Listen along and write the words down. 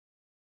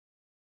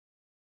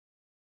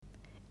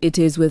It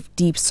is with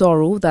deep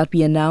sorrow that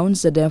we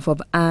announce the death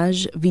of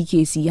Ange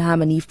Vikaysi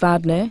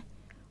Fadlin,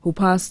 who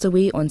passed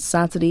away on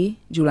Saturday,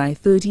 July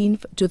 13,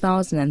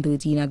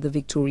 2013 at the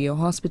Victoria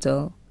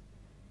Hospital.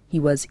 He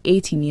was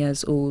 18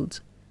 years old.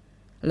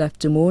 Left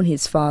to mourn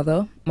his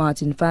father,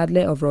 Martin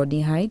Fadlin of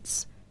Rodney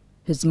Heights,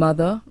 his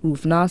mother,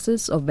 Ruth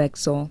Narcissus of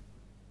Bexar,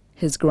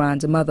 his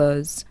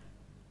grandmothers,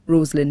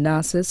 Rosalind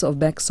Narcissus of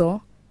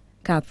Bexar,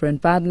 Catherine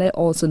Fadlin,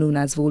 also known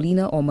as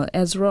Volina or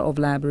Ezra of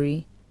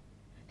Labrie,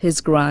 his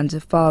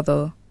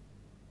grandfather,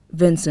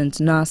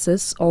 Vincent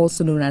Narcissus,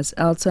 also known as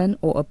Elton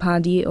or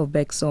Apadier of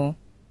Bexar,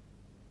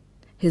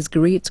 his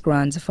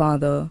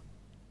great-grandfather,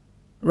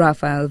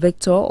 Raphael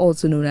Victor,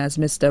 also known as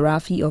Mr.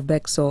 Rafi of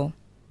Bexar,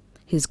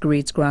 his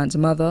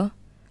great-grandmother,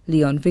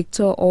 Leon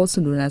Victor,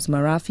 also known as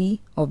Marafi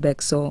of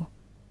Bexar,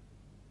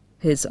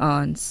 his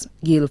aunts,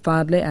 Gail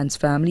Fadlin and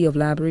family of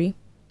Labrie,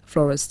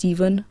 Flora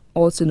Stephen,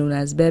 also known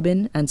as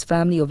Bebin and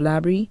family of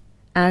Labrie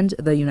and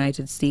the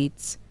United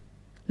States,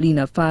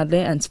 Lena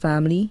Fadlin and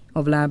family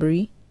of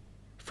Labrie,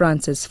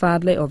 Frances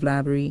Fadlin of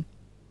Labrie,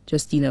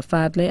 Justina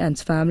Fadlin and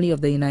family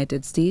of the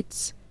United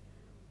States,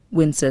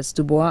 Winces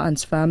Dubois and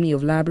family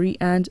of Labrie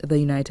and the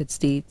United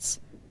States,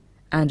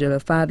 Angela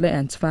Fadlin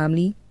and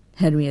family,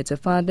 Henrietta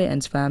Fadlin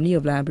and family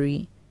of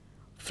Labrie,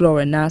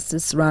 Flora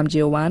Narcissus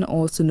Ramjewan,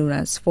 also known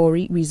as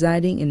Fori,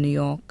 residing in New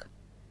York,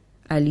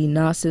 Eileen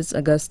Narcissus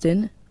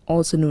Augustine,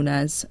 also known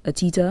as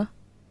Atita,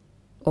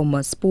 Oma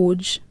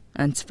Spoj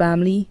and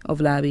family of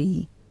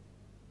Labrie,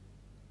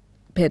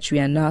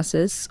 Petria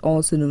Narcissus,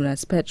 also known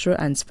as Petra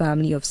and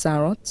family of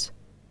Sarot,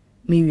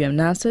 Miriam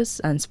Narcissus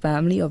and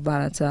family of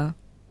Balata,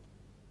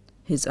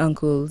 his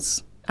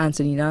uncles,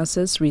 Anthony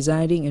Narcissus,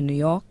 residing in New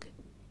York,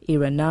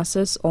 Aaron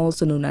Narcissus,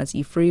 also known as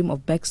Ephraim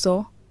of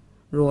Bexar,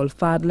 Roel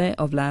Fadlin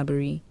of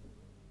Labrie,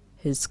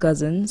 his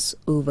cousins,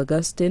 Irv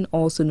Augustine,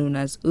 also known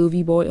as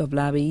Irvy Boy of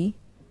Labrie,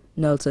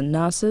 Nelson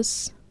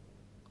Narcissus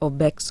of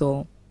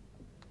Bexar,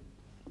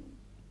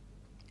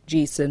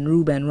 Jason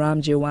Ruben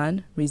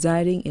Ramjewan,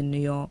 residing in New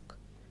York.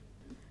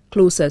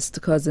 Closest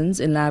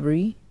cousins in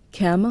Labrie,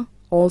 Kem,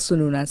 also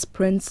known as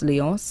Prince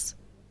Leos,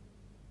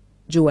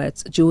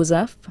 Joette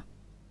Joseph,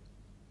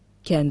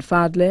 Ken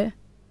Fadlin,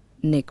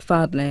 Nick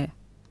Fadlin,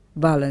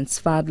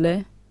 Valence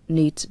Fadlin,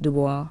 Nate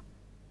Dubois,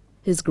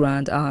 his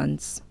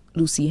grand-aunts,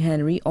 Lucy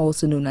Henry,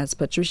 also known as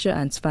Patricia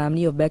and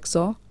family of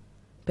Bexar,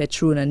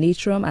 Petrona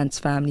Natram and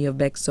family of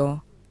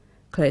Bexar,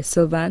 Claire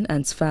Sylvan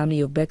and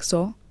family of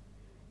Bexar,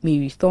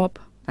 Mary Thorpe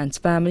and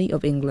family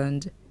of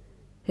England,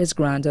 his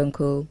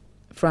granduncle,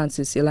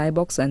 Francis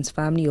Elibox and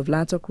family of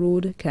Lattock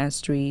Road,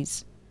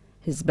 Castries,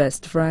 his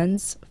best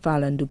friends,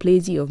 Fallon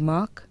Duplessis of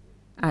Mark,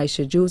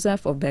 Aisha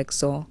Joseph of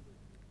Bexar,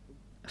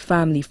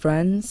 family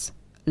friends,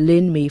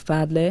 Lynn May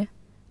Fadlin,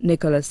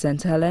 Nicholas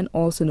St. Helen,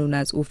 also known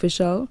as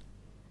Official,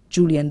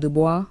 Julian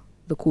Dubois,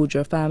 the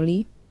Kodra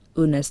family,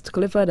 Ernest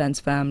Clifford and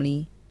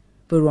family,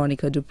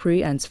 Veronica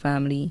Dupre and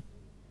family,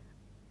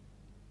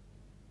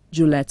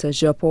 Juletta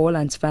Jean-Paul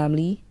and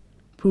family,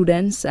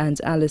 Prudence and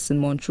Alison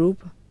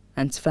Montrope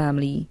and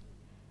family,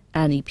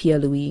 Annie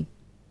Pierre-Louis.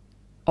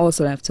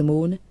 Also left to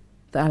mourn,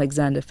 the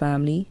Alexander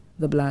family,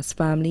 the Blas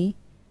family,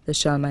 the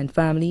Shalmine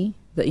family,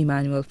 the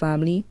Emmanuel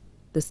family,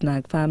 the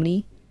Snag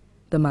family,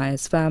 the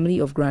Myers family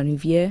of Grand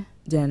Riviere,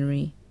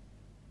 Dennery,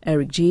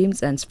 Eric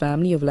James and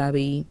family of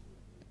Labrie,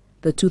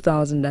 the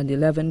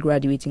 2011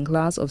 graduating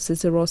class of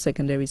Cicero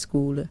Secondary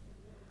School,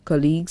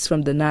 colleagues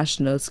from the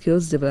National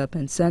Skills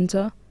Development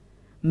Center,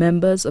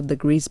 members of the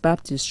Grace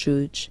Baptist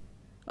Church,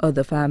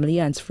 other family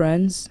and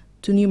friends,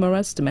 too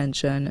numerous to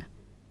mention.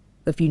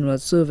 The funeral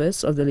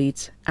service of the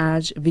late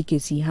Ange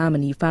Vikaysi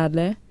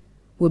Fadlin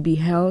will be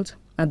held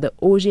at the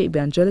Auge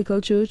Evangelical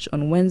Church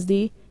on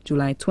Wednesday,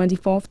 July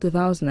 24,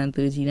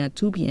 2013 at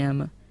 2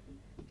 p.m.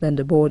 Then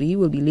the body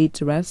will be laid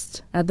to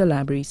rest at the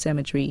Labrie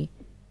Cemetery.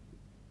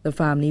 The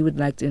family would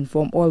like to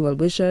inform all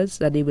well-wishers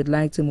that they would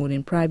like to mourn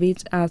in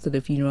private after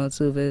the funeral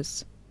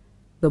service.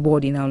 The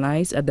body now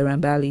lies at the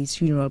Ramballi's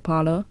Funeral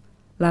Parlor,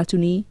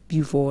 Latuni,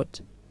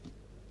 Beaufort.